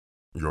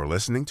You're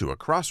listening to a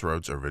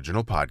Crossroads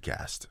original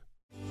podcast.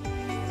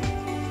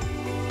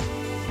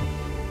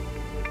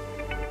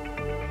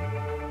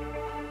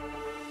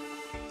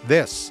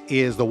 This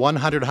is the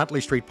 100 Huntley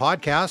Street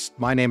podcast.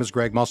 My name is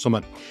Greg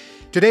Musselman.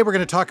 Today we're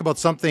going to talk about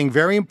something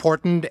very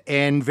important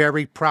and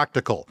very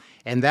practical,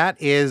 and that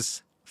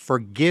is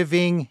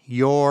forgiving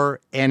your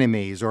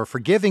enemies, or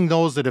forgiving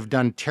those that have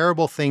done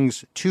terrible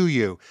things to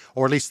you,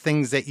 or at least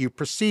things that you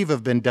perceive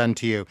have been done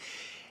to you.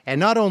 And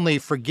not only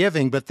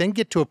forgiving, but then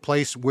get to a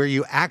place where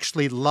you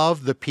actually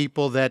love the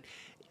people that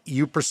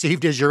you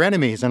perceived as your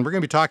enemies. And we're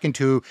going to be talking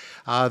to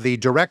the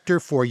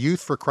director for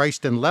Youth for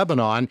Christ in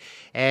Lebanon.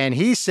 And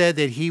he said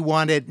that he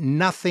wanted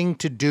nothing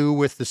to do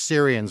with the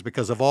Syrians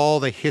because of all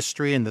the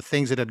history and the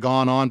things that had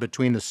gone on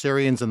between the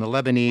Syrians and the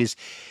Lebanese,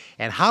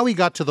 and how he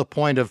got to the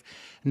point of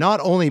not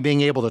only being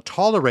able to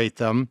tolerate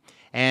them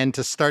and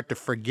to start to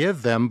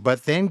forgive them,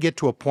 but then get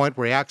to a point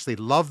where he actually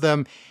loved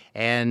them.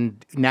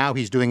 And now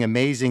he's doing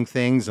amazing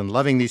things and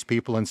loving these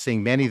people and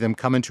seeing many of them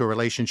come into a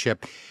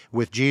relationship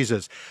with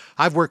Jesus.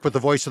 I've worked with the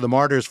Voice of the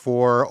Martyrs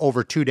for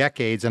over 2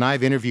 decades, and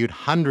I've interviewed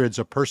hundreds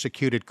of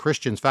persecuted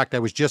Christians. In fact, I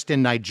was just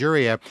in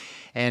Nigeria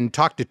and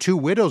talked to 2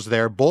 widows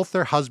there. Both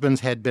their husbands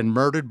had been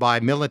murdered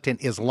by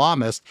militant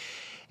Islamists.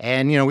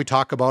 And, we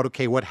talk about,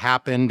 okay, what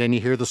happened, and you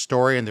hear the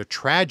story, and they're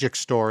tragic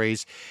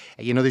stories.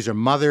 These are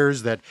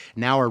mothers that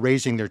now are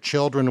raising their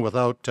children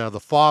without the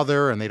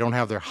father, and they don't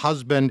have their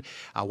husband.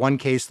 One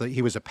case, that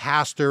he was a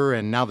pastor,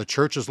 and now the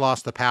church has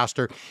lost the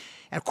pastor.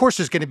 And of course,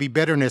 there's going to be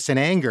bitterness and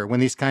anger when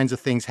these kinds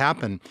of things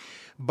happen.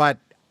 But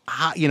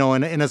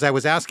and as I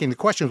was asking the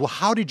questions, well,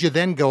 how did you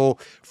then go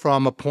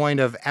from a point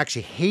of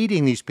actually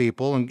hating these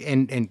people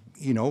and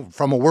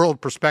from a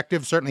world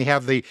perspective, certainly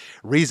have the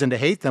reason to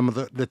hate them,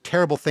 the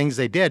terrible things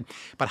they did,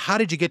 but how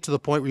did you get to the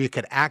point where you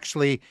could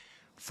actually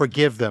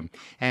forgive them?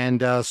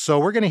 And so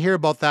we're going to hear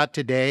about that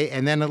today.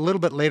 And then a little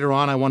bit later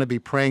on, I want to be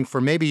praying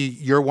for maybe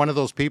you're one of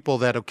those people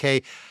that,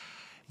 okay,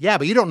 yeah,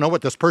 but you don't know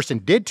what this person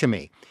did to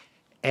me.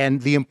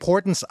 And the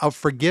importance of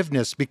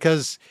forgiveness,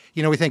 because,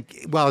 we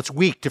think, well, it's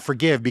weak to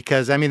forgive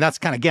because, that's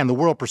kind of, again, the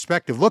world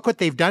perspective. Look what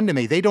they've done to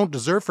me. They don't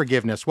deserve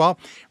forgiveness. Well,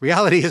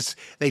 reality is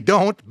they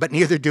don't, but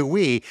neither do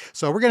we.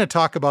 So we're going to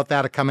talk about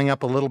that coming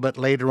up a little bit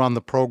later on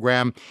the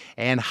program,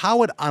 and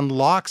how it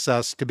unlocks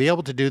us to be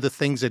able to do the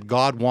things that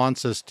God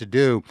wants us to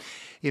do.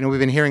 We've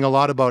been hearing a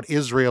lot about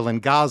Israel and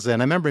Gaza,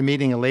 and I remember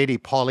meeting a lady,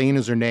 Pauline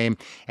is her name,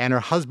 and her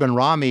husband,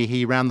 Rami,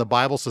 he ran the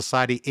Bible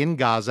Society in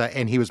Gaza,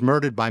 and he was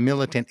murdered by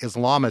militant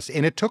Islamists.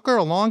 And it took her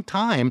a long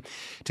time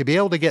to be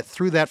able to get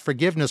through that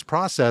forgiveness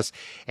process,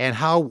 and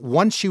how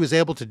once she was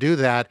able to do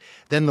that,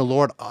 then the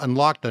Lord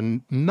unlocked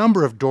a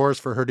number of doors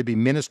for her to be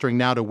ministering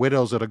now to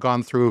widows that have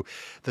gone through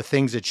the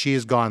things that she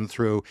has gone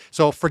through.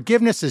 So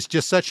forgiveness is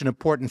just such an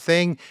important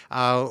thing.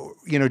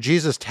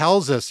 Jesus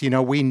tells us,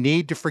 we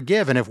need to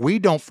forgive, and if we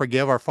don't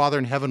forgive, our Father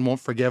in heaven won't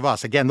forgive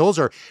us. Again, those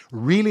are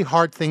really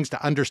hard things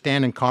to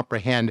understand and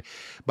comprehend,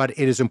 but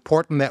it is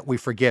important that we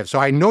forgive. So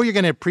I know you're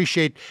going to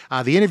appreciate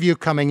the interview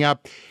coming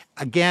up.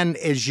 Again,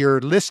 as you're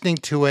listening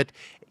to it,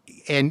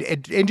 and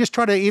just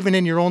try to, even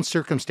in your own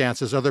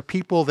circumstances, are there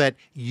people that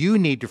you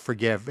need to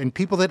forgive and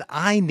people that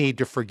I need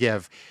to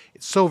forgive?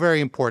 It's so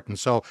very important.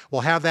 So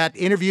we'll have that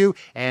interview,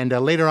 and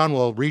later on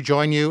we'll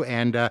rejoin you,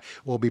 and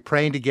we'll be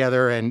praying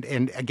together and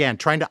again,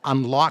 trying to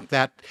unlock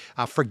that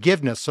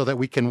forgiveness so that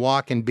we can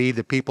walk and be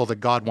the people that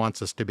God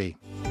wants us to be.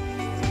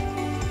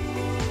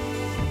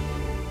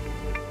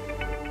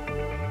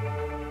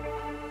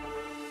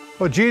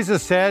 Well,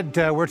 Jesus said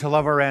we're to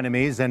love our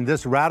enemies, and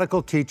this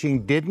radical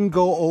teaching didn't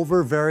go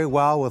over very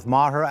well with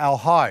Maher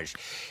Al-Haj.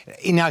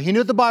 Now, he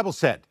knew what the Bible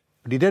said,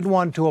 but he did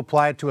want to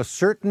apply it to a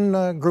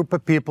certain group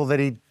of people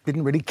that he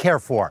didn't really care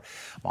for.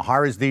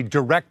 Maher is the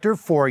director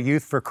for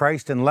Youth for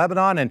Christ in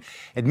Lebanon and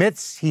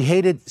admits he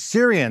hated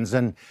Syrians,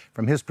 and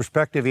from his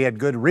perspective, he had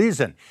good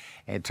reason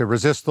to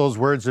resist those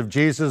words of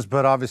Jesus,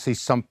 but obviously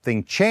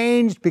something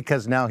changed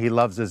because now he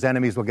loves his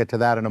enemies. We'll get to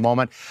that in a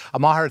moment.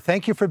 Maher,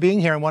 thank you for being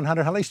here on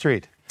 100 Huntley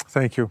Street.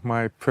 Thank you.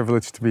 My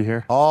privilege to be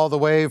here. All the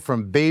way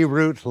from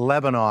Beirut,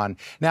 Lebanon.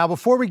 Now,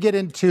 before we get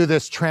into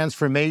this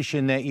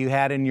transformation that you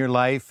had in your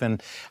life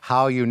and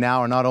how you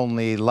now are not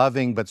only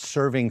loving but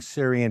serving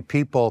Syrian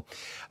people,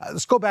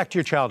 let's go back to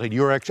your childhood.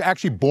 You were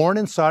actually born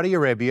in Saudi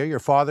Arabia. Your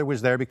father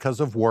was there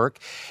because of work.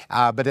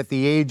 But at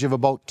the age of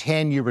about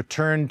 10, you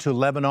returned to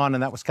Lebanon,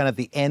 and that was kind of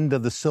the end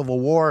of the Civil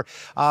War.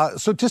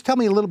 So just tell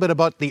me a little bit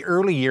about the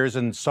early years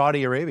in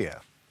Saudi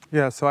Arabia.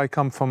 Yeah, so I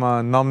come from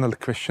a nominal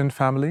Christian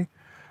family.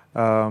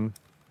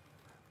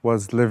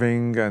 Was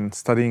living and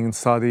studying in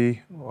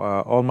Saudi.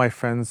 All my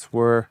friends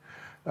were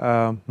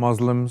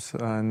Muslims,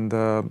 and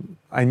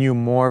I knew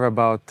more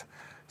about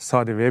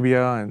Saudi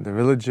Arabia and the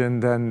religion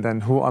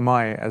than who am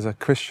I as a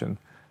Christian.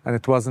 And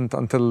it wasn't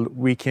until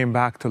we came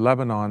back to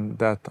Lebanon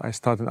that I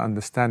started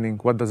understanding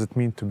what does it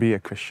mean to be a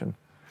Christian.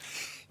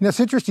 Now, it's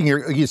interesting.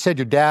 You said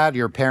your dad,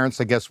 your parents,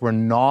 I guess, were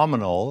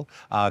nominal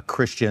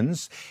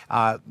Christians,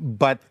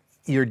 but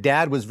your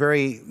dad was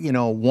very,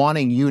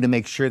 wanting you to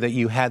make sure that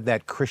you had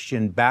that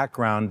Christian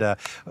background.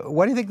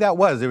 What do you think that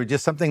was? It was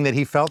just something that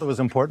he felt that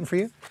was important for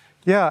you?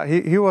 Yeah,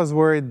 he was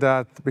worried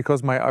that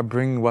because my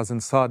upbringing was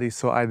in Saudi,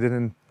 so I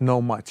didn't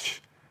know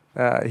much.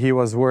 He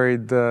was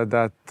worried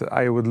that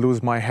I would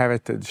lose my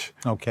heritage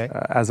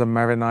as a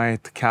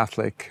Maronite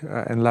Catholic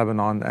in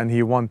Lebanon, and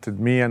he wanted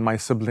me and my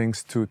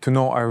siblings to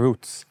know our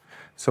roots.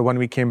 So when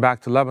we came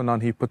back to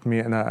Lebanon, he put me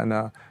in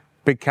a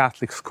big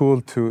Catholic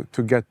school to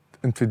get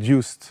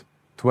introduced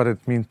to what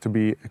it means to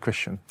be a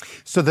Christian.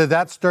 So did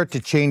that start to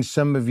change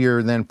some of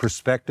your then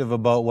perspective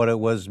about what it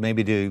was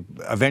maybe to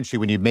eventually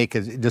when you make a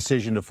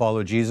decision to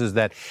follow Jesus,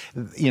 that,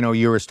 you know,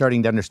 you were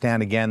starting to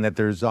understand again that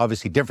there's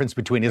obviously difference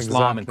between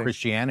Islam and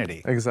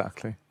Christianity?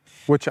 Exactly,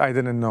 which I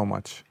didn't know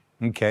much.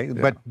 Okay,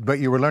 yeah. But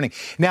you were learning.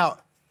 Now,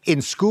 in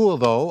school,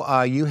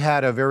 though, you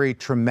had a very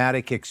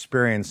traumatic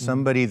experience.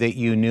 Somebody that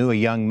you knew, a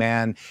young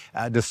man,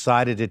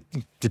 decided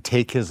to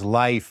take his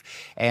life.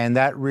 And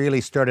that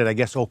really started, I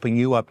guess, opening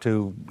you up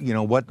to, you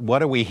know,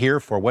 what are we here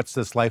for? What's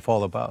this life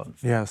all about?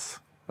 Yes.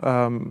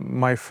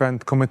 My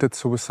friend committed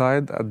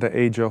suicide at the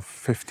age of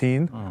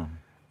 15.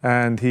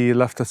 And he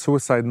left a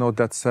suicide note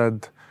that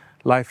said,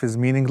 "Life is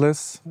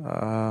meaningless.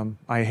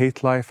 I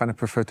hate life and I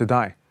prefer to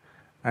die."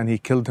 And he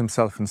killed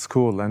himself in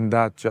school. And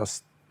that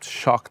just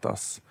shocked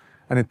us.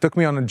 And it took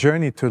me on a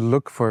journey to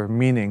look for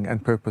meaning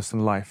and purpose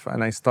in life.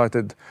 And I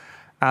started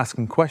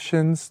asking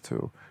questions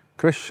to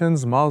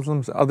Christians,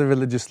 Muslims, other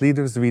religious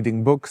leaders,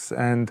 reading books,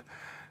 and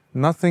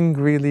nothing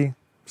really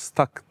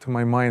stuck to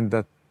my mind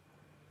that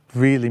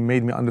really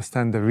made me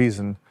understand the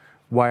reason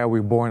why are we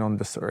born on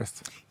this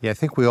earth. Yeah, I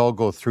think we all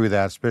go through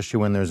that, especially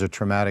when there's a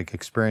traumatic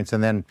experience,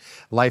 and then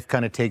life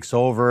kind of takes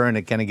over and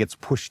it kind of gets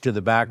pushed to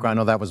the background.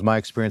 I know that was my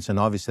experience, and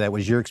obviously that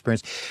was your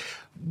experience.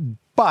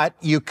 But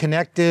you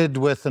connected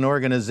with an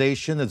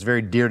organization that's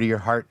very dear to your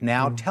heart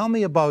now. Tell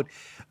me about,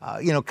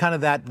 you know, kind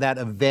of that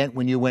event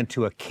when you went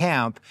to a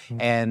camp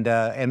and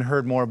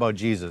heard more about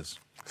Jesus.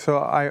 So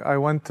I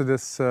went to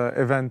this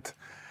event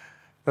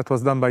that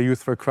was done by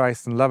Youth for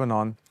Christ in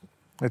Lebanon.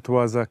 It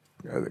was a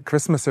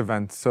Christmas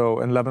event.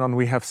 So in Lebanon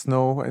we have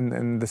snow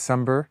in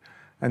December,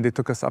 and they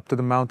took us up to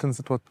the mountains.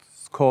 It was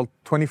called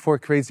 24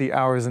 Crazy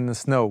Hours in the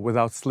Snow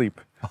Without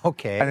Sleep.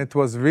 Okay. And it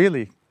was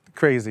really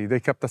crazy. They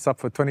kept us up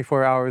for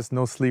 24 hours,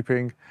 no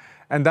sleeping.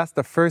 And that's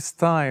the first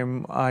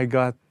time I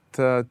got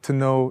to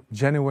know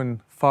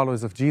genuine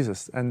followers of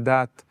Jesus. And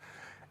that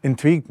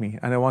intrigued me.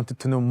 And I wanted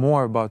to know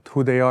more about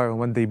who they are and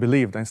what they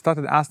believed. I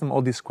started asking them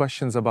all these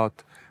questions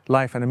about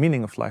life and the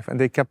meaning of life. And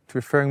they kept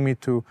referring me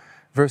to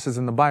verses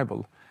in the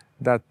Bible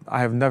that I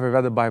have never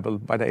read the Bible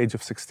by the age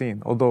of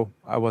 16, although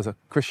I was a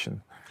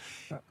Christian.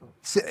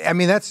 I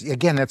mean, that's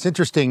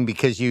interesting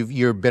because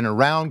you've been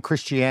around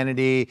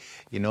Christianity.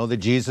 You know that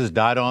Jesus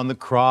died on the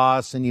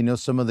cross, and you know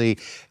some of the,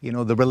 you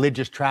know, the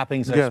religious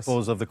trappings, I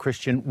suppose, of the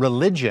Christian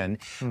religion.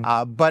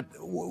 But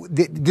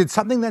did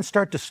something then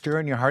start to stir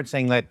in your heart,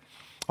 saying that,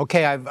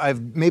 okay,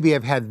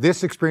 I've had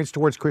this experience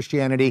towards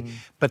Christianity,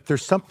 but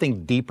there's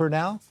something deeper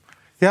now?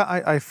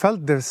 Yeah, I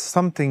felt there's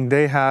something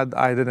they had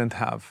I didn't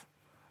have.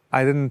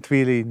 I didn't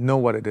really know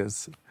what it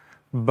is.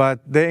 But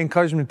they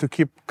encouraged me to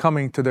keep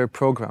coming to their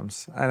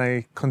programs. And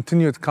I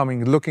continued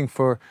coming, looking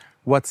for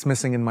what's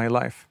missing in my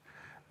life.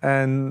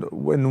 And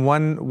when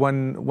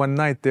one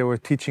night they were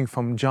teaching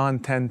from John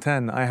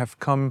 10:10, I have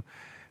come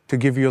to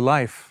give you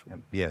life,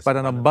 but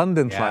an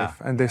abundant life.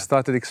 And they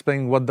started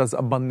explaining what does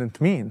abundant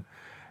mean.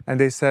 And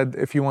they said,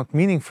 if you want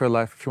meaning for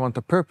life, if you want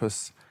a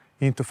purpose,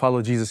 you need to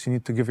follow Jesus. You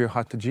need to give your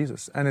heart to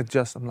Jesus. And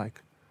I'm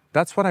like,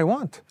 that's what I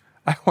want.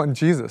 I want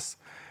Jesus.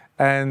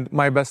 And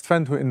my best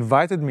friend who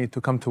invited me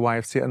to come to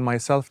YFC and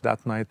myself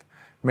that night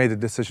made a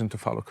decision to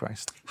follow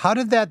Christ. How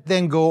did that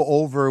then go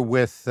over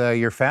with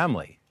your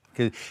family?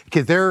 Because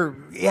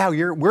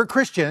we're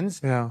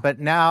Christians, but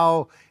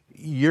now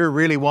you're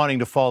really wanting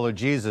to follow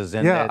Jesus.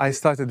 And I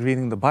started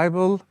reading the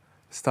Bible,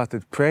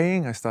 started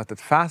praying, I started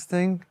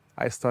fasting,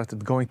 I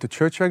started going to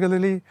church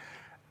regularly.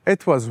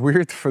 It was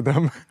weird for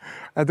them.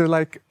 And they're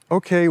like,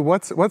 okay,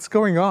 what's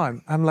going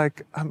on? I'm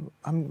like,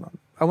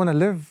 I want to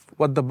live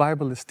what the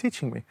Bible is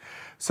teaching me.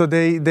 So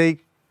they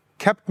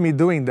kept me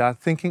doing that,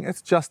 thinking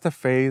it's just a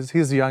phase.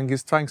 He's young,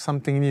 he's trying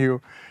something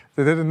new.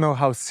 They didn't know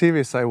how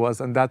serious I was,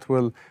 and that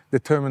will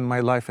determine my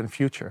life and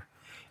future.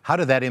 How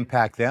did that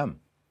impact them?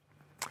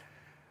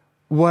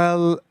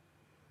 Well,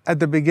 at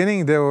the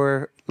beginning, they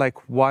were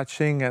like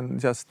watching and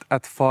just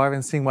at far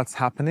and seeing what's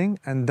happening.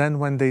 And then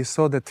when they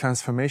saw the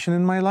transformation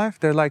in my life,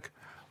 they're like,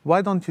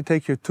 why don't you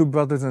take your two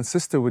brothers and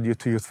sister with you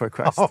to Youth for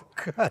Christ? Oh,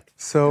 good.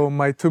 So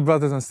my two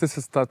brothers and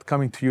sisters started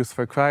coming to Youth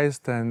for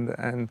Christ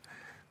and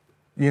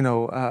you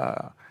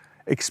know,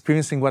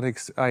 experiencing what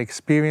I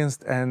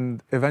experienced.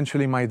 And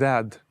eventually my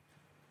dad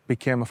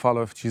became a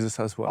follower of Jesus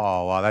as well.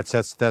 Oh, wow, that's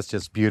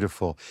just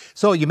beautiful.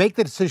 So you make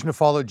the decision to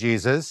follow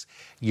Jesus.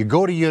 You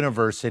go to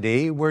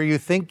university. Were you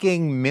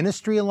thinking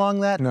ministry along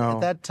that at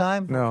that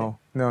time? No.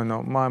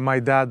 My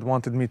dad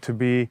wanted me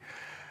to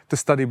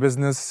study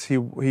business.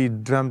 He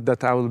dreamt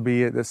that I will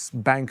be this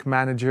bank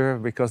manager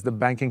because the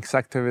banking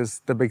sector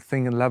is the big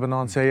thing in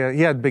Lebanon. So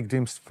he had big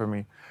dreams for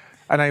me.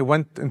 And I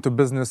went into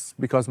business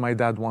because my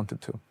dad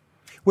wanted to.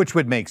 Which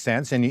would make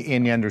sense, and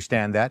you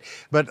understand that.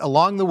 But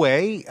along the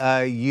way,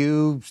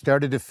 you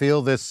started to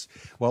feel this,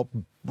 well,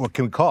 what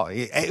can we call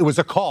it? It was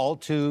a call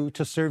to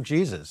serve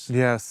Jesus.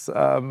 Yes.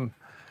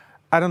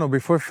 I don't know,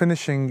 before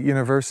finishing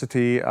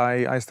university,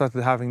 I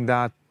started having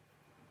that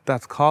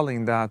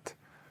calling that,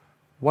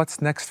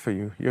 what's next for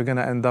you? You're going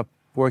to end up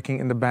working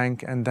in the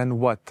bank, and then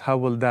what? How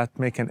will that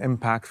make an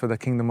impact for the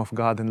kingdom of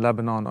God in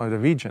Lebanon or the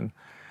region?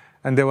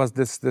 And there was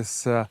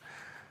this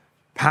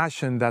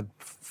passion, that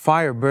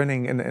fire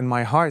burning in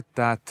my heart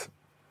that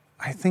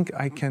I think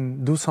I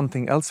can do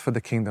something else for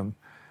the kingdom.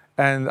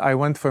 And I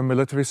went for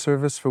military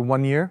service for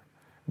 1 year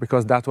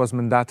because that was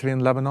mandatory in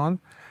Lebanon.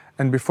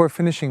 And before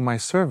finishing my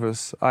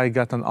service, I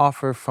got an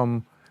offer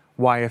from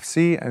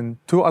YFC and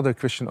 2 other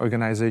Christian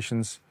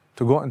organizations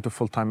to go into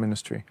full-time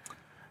ministry.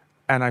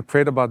 And I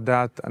prayed about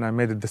that, and I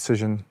made a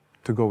decision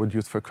to go with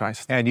Youth for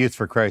Christ. And Youth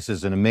for Christ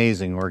is an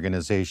amazing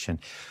organization.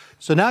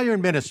 So now you're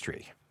in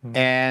ministry,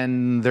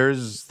 and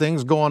there's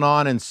things going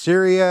on in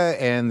Syria,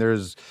 and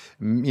there's,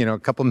 a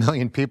couple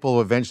million people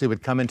who eventually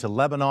would come into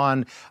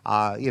Lebanon.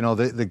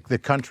 The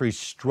country's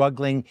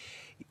struggling.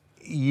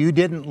 You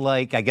didn't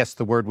like, I guess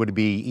the word would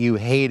be, you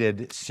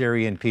hated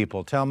Syrian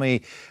people. Tell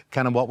me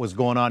kind of what was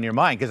going on in your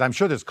mind, because I'm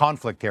sure there's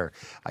conflict here.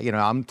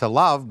 I'm to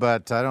love,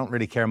 but I don't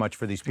really care much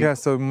for these people. Yeah,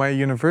 so my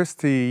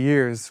university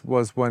years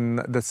was when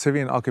the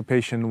Syrian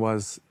occupation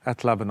was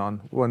at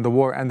Lebanon. When the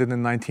war ended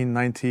in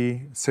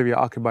 1990, Syria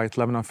occupied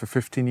Lebanon for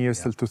 15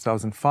 years till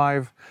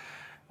 2005.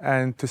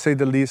 And to say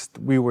the least,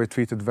 we were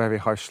treated very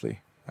harshly.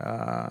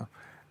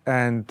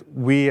 And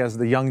we, as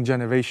the young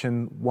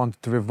generation,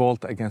 wanted to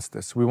revolt against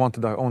this. We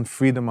wanted our own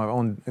freedom, our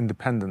own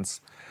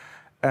independence.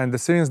 And the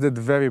Syrians did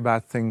very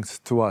bad things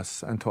to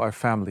us and to our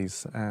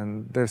families.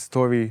 And their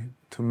story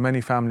to many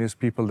families,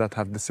 people that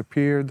have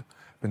disappeared,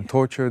 been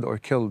tortured or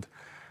killed.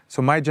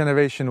 So my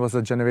generation was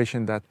a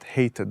generation that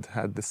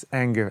had this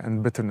anger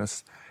and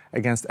bitterness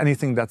against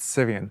anything that's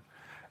Syrian.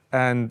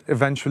 And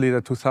eventually the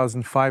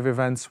 2005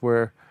 events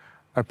where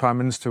our prime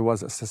minister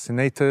was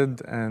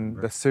assassinated, and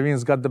the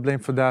Syrians got the blame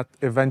for that,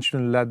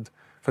 eventually led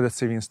for the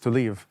Syrians to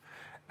leave.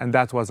 And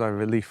that was our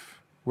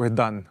relief. We're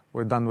done.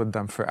 We're done with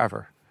them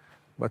forever.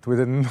 But we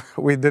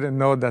didn't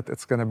know that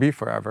it's going to be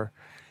forever.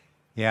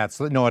 Yeah,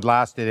 it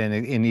lasted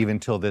in even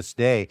till this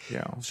day.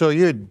 Yeah. So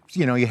you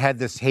had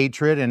this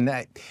hatred, and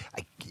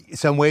in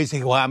some ways,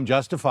 well, I'm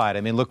justified.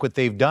 I mean, look what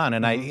they've done,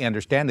 and I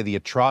understand the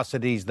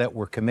atrocities that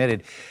were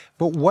committed.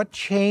 But what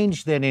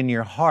changed then in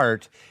your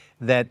heart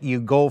that you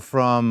go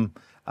from,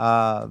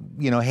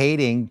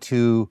 hating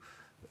to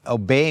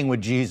obeying what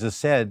Jesus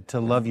said, to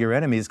love your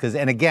enemies?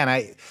 And again,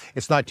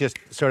 it's not just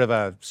sort of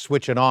a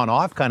switch it on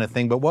off kind of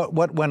thing, but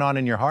what went on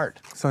in your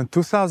heart? So in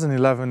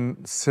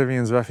 2011,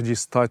 Syrian refugees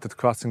started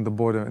crossing the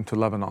border into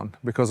Lebanon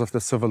because of the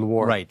civil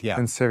war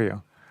in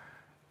Syria.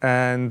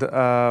 And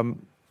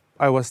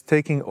I was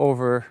taking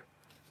over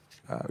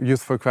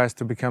Youth for Christ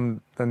to become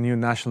the new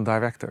national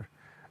director.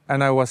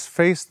 And I was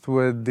faced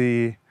with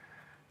the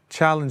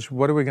challenge,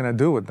 what are we going to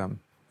do with them?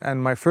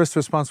 And my first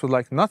response was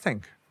like,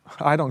 nothing.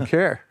 I don't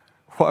care.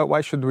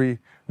 Why should we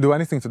do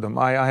anything to them?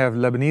 I have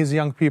Lebanese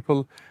young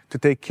people to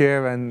take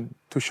care and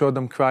to show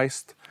them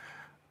Christ.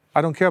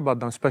 I don't care about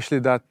them, especially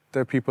that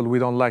they're people we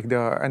don't like, they're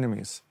our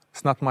enemies.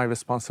 It's not my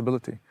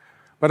responsibility.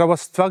 But I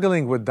was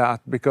struggling with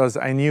that because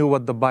I knew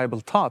what the Bible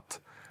taught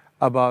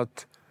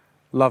about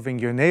loving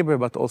your neighbor,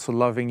 but also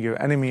loving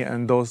your enemy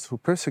and those who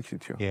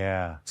persecute you.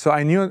 Yeah. So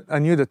I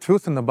knew the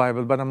truth in the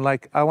Bible, but I'm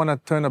like, I want to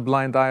turn a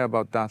blind eye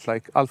about that.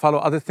 Like, I'll follow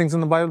other things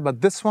in the Bible,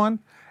 but this one,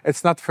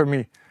 it's not for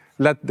me.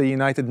 Let the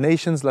United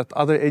Nations, let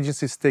other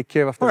agencies take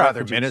care of the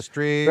refugees. Other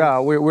ministries. Yeah,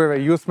 we're a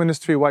youth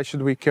ministry. Why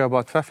should we care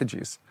about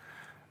refugees?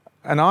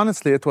 And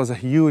honestly, it was a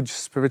huge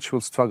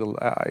spiritual struggle.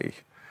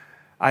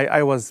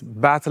 I was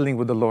battling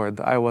with the Lord.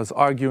 I was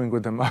arguing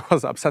with him. I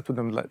was upset with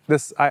him. Like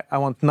this, I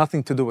want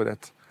nothing to do with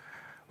it.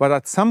 But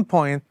at some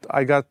point,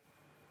 I got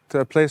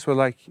to a place where,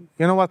 like,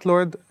 you know what,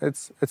 Lord,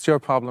 it's your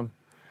problem.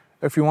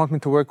 If you want me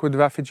to work with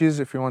refugees,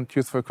 if you want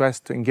Youth for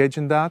Christ to engage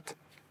in that,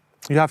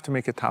 you have to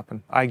make it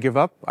happen. I give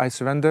up, I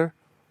surrender,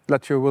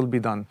 let your will be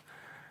done.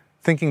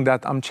 Thinking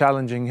that I'm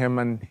challenging him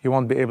and he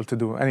won't be able to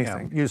do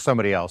anything. Yeah, use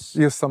somebody else.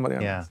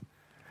 Yeah.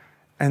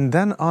 And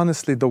then,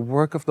 honestly, the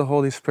work of the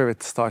Holy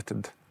Spirit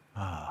started.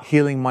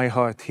 Healing my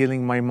heart,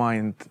 healing my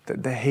mind.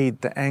 The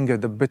hate, the anger,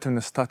 the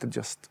bitterness started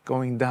just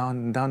going down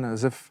and down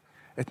as if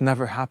it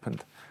never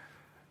happened.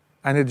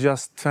 And it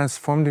just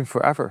transformed me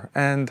forever.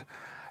 And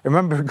I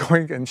remember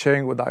going and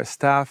sharing with our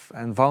staff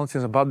and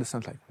volunteers about this.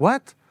 And like,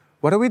 what?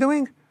 What are we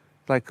doing?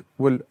 Like,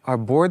 will our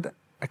board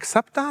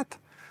accept that?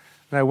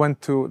 And I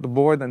went to the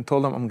board and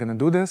told them I'm going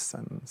to do this.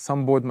 And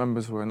some board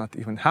members were not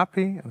even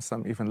happy, and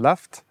some even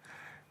left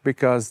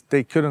because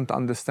they couldn't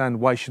understand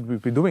why should we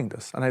be doing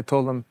this. And I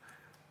told them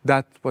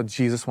that's what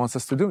Jesus wants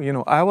us to do. You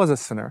know, I was a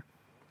sinner,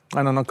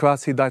 and on the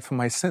cross, he died for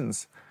my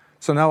sins.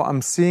 So now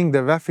I'm seeing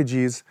the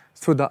refugees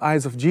through the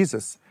eyes of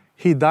Jesus.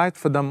 He died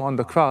for them on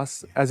the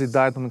cross as he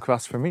died on the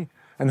cross for me.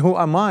 And who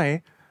am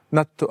I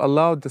not to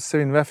allow the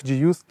Syrian refugee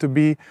youth to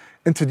be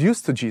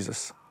introduced to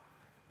Jesus?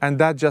 And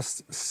that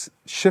just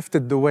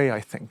shifted the way I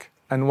think.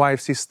 and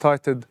YFC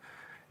started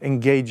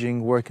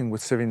engaging, working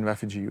with Syrian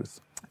refugee youth.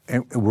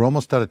 And we're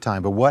almost out of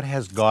time, but what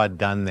has God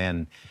done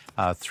then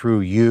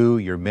through you,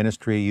 your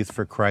ministry, Youth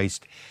for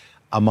Christ,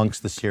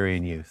 amongst the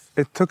Syrian youth?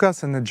 It took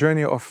us on a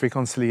journey of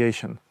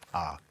reconciliation.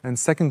 In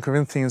 2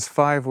 Corinthians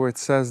 5, where it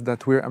says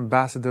that we're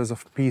ambassadors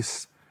of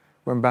peace,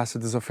 we're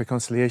ambassadors of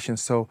reconciliation.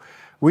 So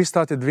we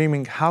started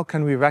dreaming, how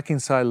can we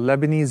reconcile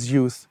Lebanese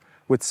youth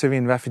with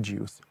Syrian refugee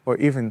youth, or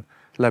even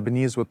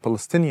Lebanese with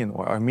Palestinian,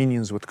 or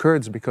Armenians with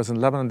Kurds, because in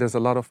Lebanon there's a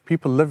lot of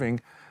people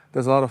living,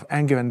 there's a lot of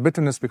anger and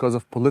bitterness because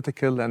of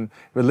political and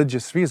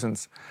religious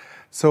reasons.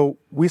 So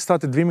we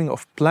started dreaming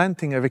of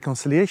planting a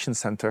reconciliation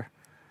center,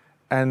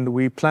 and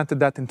we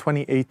planted that in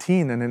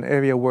 2018 in an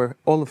area where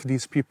all of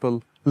these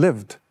people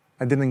lived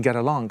and didn't get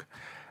along.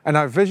 And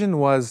our vision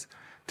was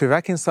to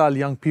reconcile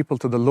young people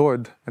to the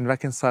Lord and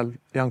reconcile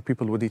young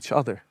people with each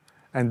other.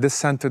 And this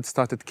center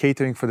started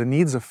catering for the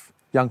needs of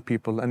young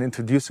people and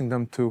introducing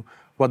them to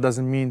what does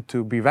it mean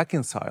to be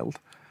reconciled.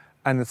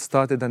 And it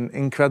started an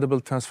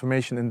incredible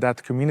transformation in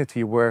that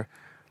community where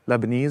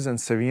Lebanese and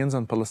Syrians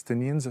and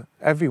Palestinians,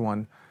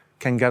 everyone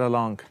can get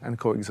along and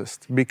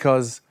coexist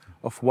because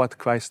of what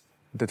Christ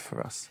did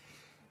for us.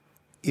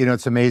 You know,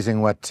 it's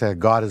amazing what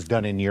God has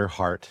done in your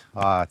heart.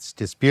 It's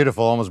just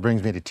beautiful, almost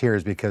brings me to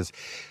tears, because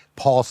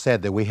Paul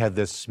said that we have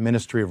this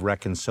ministry of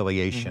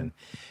reconciliation.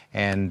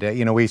 And,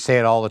 we say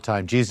it all the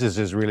time, Jesus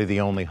is really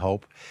the only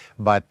hope.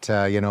 But,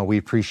 we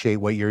appreciate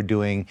what you're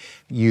doing,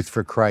 Youth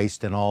for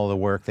Christ, and all the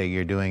work that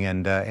you're doing,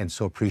 and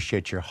so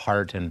appreciate your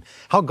heart and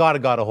how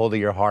God got a hold of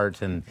your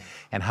heart and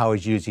how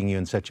He's using you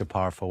in such a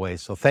powerful way.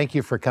 So thank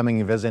you for coming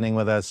and visiting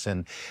with us,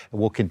 and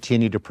we'll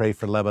continue to pray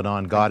for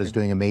Lebanon. God is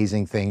doing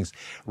amazing things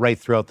right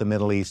throughout the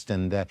Middle East.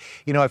 And,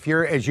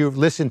 as you've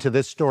listened to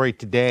this story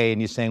today and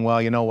you're saying,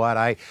 well, you know what,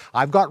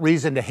 I've got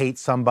reason to hate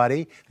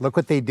somebody. Look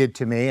what they did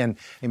to me. And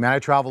I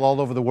travel all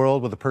over the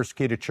world with a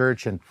persecuted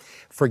church, and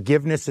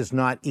forgiveness is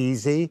not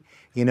easy,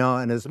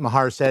 and as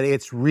Mahar said,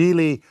 it's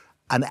really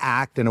an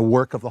act and a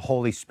work of the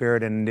Holy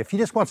Spirit. And if you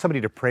just want somebody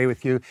to pray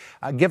with you,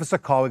 give us a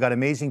call. We've got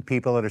amazing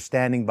people that are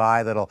standing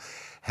by that'll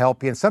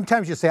help you. And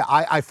sometimes you say,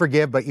 I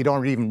forgive, but you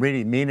don't even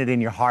really mean it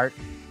in your heart.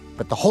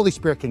 But the Holy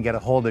Spirit can get a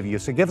hold of you.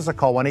 So give us a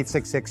call,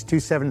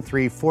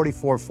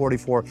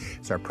 1-866-273-4444.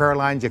 It's our prayer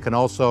lines. You can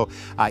also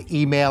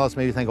email us.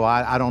 Maybe you think,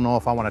 I don't know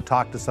if I want to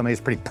talk to somebody.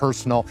 It's pretty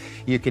personal.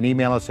 You can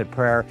email us at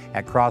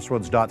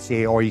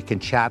prayer@crossroads.ca, or you can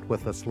chat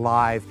with us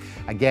live.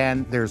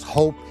 Again, there's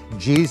hope.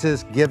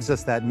 Jesus gives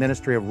us that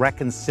ministry of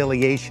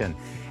reconciliation,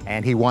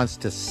 and He wants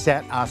to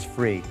set us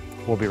free.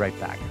 We'll be right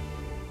back.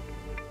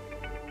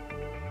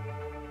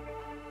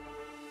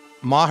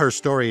 Maher's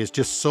story is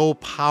just so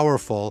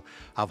powerful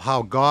of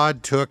how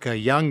God took a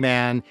young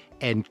man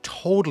and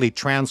totally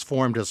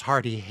transformed his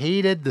heart. He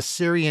hated the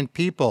Syrian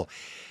people.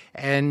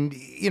 And,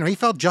 he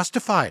felt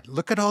justified.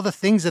 Look at all the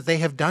things that they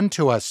have done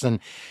to us.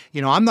 And,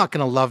 I'm not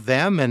going to love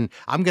them. And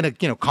I'm going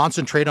to,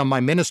 concentrate on my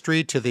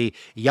ministry to the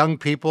young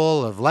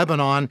people of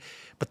Lebanon.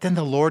 But then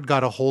the Lord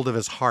got a hold of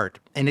his heart,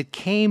 and it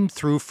came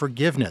through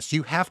forgiveness.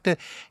 You have to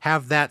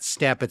have that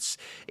step. It's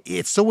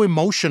so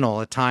emotional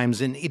at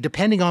times, and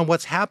depending on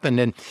what's happened.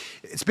 And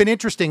it's been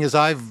interesting, as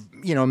I've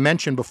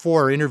mentioned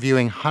before,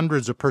 interviewing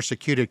hundreds of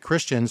persecuted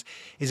Christians,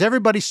 is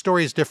everybody's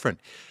story is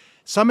different.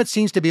 Some, it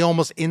seems to be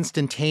almost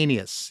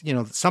instantaneous.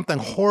 Something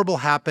horrible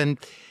happened.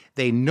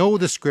 They know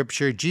the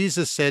scripture.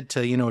 Jesus said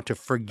to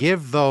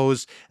forgive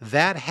those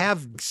that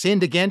have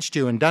sinned against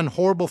you and done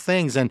horrible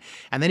things. And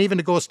then even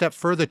to go a step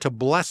further, to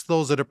bless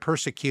those that are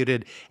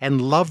persecuted and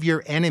love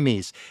your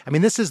enemies. I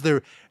mean, this is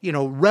the,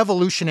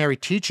 revolutionary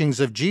teachings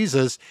of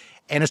Jesus.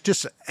 And it's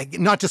just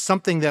not just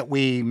something that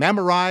we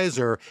memorize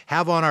or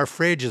have on our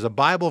fridge as a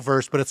Bible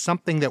verse, but it's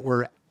something that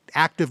we're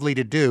actively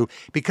to do,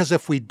 because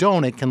if we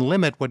don't, it can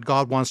limit what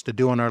God wants to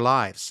do in our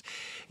lives.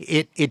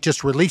 It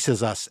just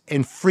releases us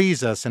and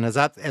frees us. And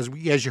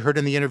as you heard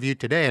in the interview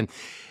today,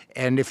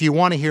 and if you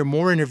want to hear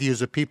more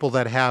interviews of people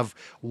that have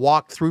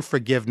walked through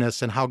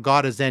forgiveness and how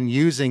God is then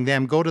using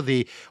them, go to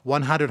the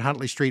 100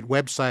 Huntley Street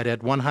website at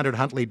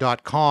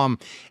 100huntley.com.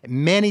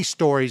 Many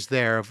stories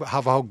there of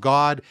how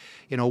God,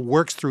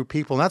 works through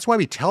people. And that's why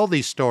we tell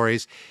these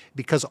stories,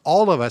 because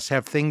all of us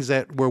have things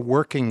that we're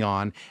working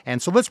on.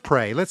 And so let's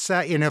pray. Let's,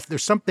 if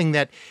there's something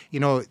that,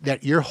 that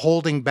you're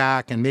holding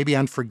back, and maybe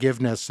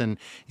unforgiveness, and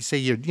you say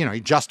you're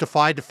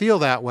justified to feel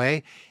that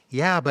way.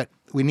 Yeah, but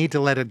we need to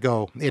let it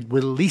go. It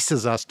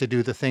releases us to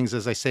do the things,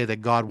 as I say,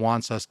 that God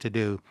wants us to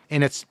do.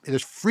 And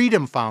there's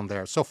freedom found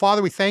there. So,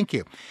 Father, we thank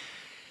you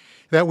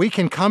that we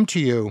can come to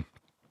you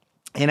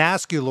and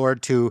ask you,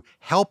 Lord, to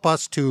help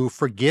us to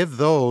forgive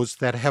those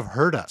that have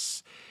hurt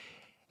us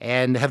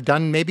and have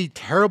done maybe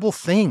terrible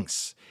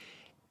things.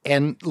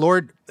 And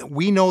Lord,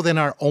 we know that in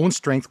our own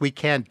strength, we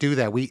can't do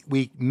that.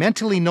 We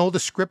mentally know the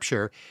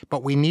scripture,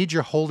 but we need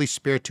your Holy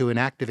Spirit to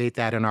inactivate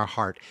that in our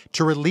heart,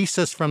 to release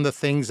us from the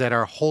things that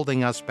are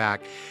holding us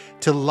back,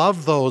 to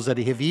love those that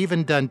have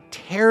even done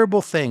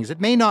terrible things.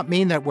 It may not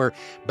mean that we're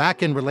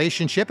back in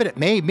relationship, and it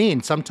may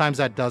mean sometimes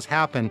that does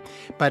happen,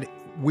 but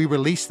we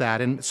release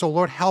that. And so,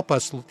 Lord, help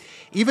us,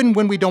 even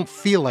when we don't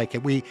feel like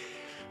it.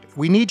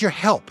 we need your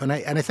help. And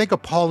I think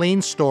of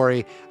Pauline's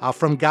story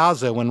from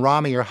Gaza when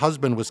Rami, her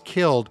husband, was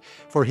killed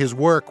for his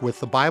work with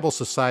the Bible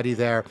Society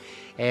there,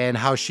 and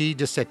how she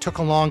just said took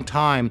a long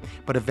time,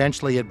 but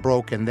eventually it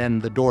broke, and then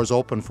the doors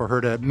opened for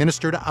her to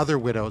minister to other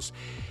widows.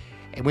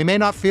 And we may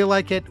not feel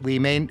like it. We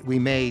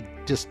may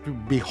just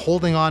be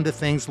holding on to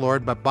things,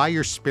 Lord, but by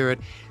your Spirit,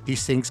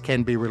 these things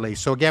can be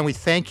released. So again, we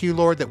thank you,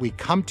 Lord, that we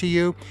come to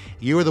you.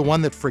 You are the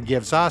one that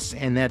forgives us,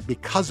 and that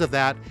because of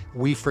that,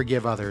 we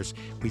forgive others.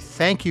 We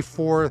thank you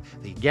for,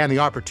 again, the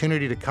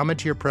opportunity to come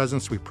into your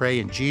presence. We pray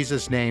in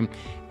Jesus' name,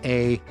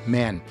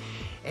 amen.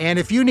 And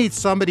if you need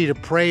somebody to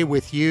pray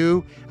with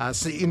you,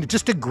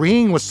 just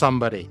agreeing with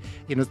somebody,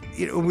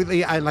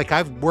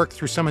 I've worked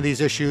through some of these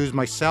issues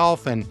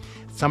myself, and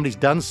somebody's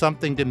done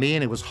something to me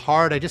and it was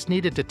hard. I just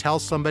needed to tell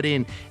somebody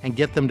and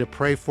get them to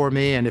pray for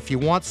me. And if you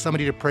want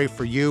somebody to pray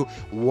for you,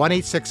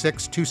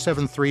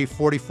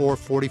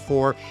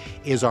 1-866-273-4444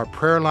 is our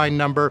prayer line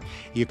number.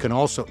 You can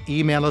also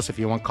email us if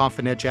you want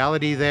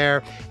confidentiality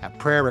there at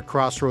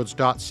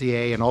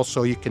prayer@crossroads.ca. And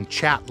also you can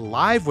chat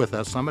live with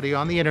us. Somebody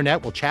on the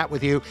internet will chat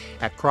with you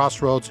at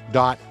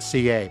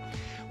crossroads.ca.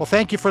 Well,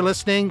 thank you for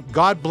listening.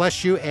 God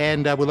bless you,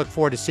 and we look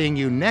forward to seeing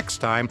you next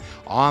time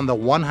on the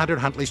 100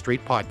 Huntley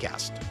Street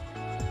podcast.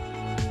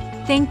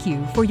 Thank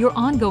you for your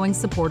ongoing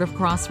support of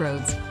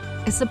Crossroads,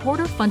 a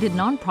supporter-funded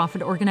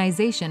nonprofit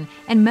organization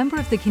and member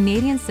of the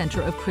Canadian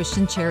Centre of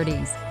Christian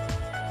Charities.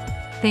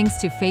 Thanks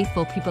to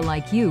faithful people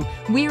like you,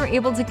 we are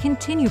able to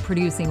continue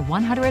producing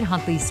 100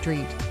 Huntley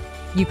Street.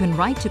 You can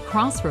write to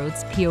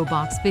Crossroads, P.O.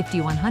 Box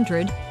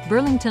 5100,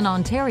 Burlington,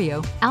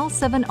 Ontario,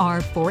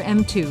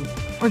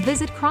 L7R4M2, or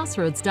visit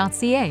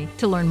crossroads.ca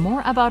to learn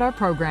more about our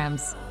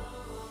programs.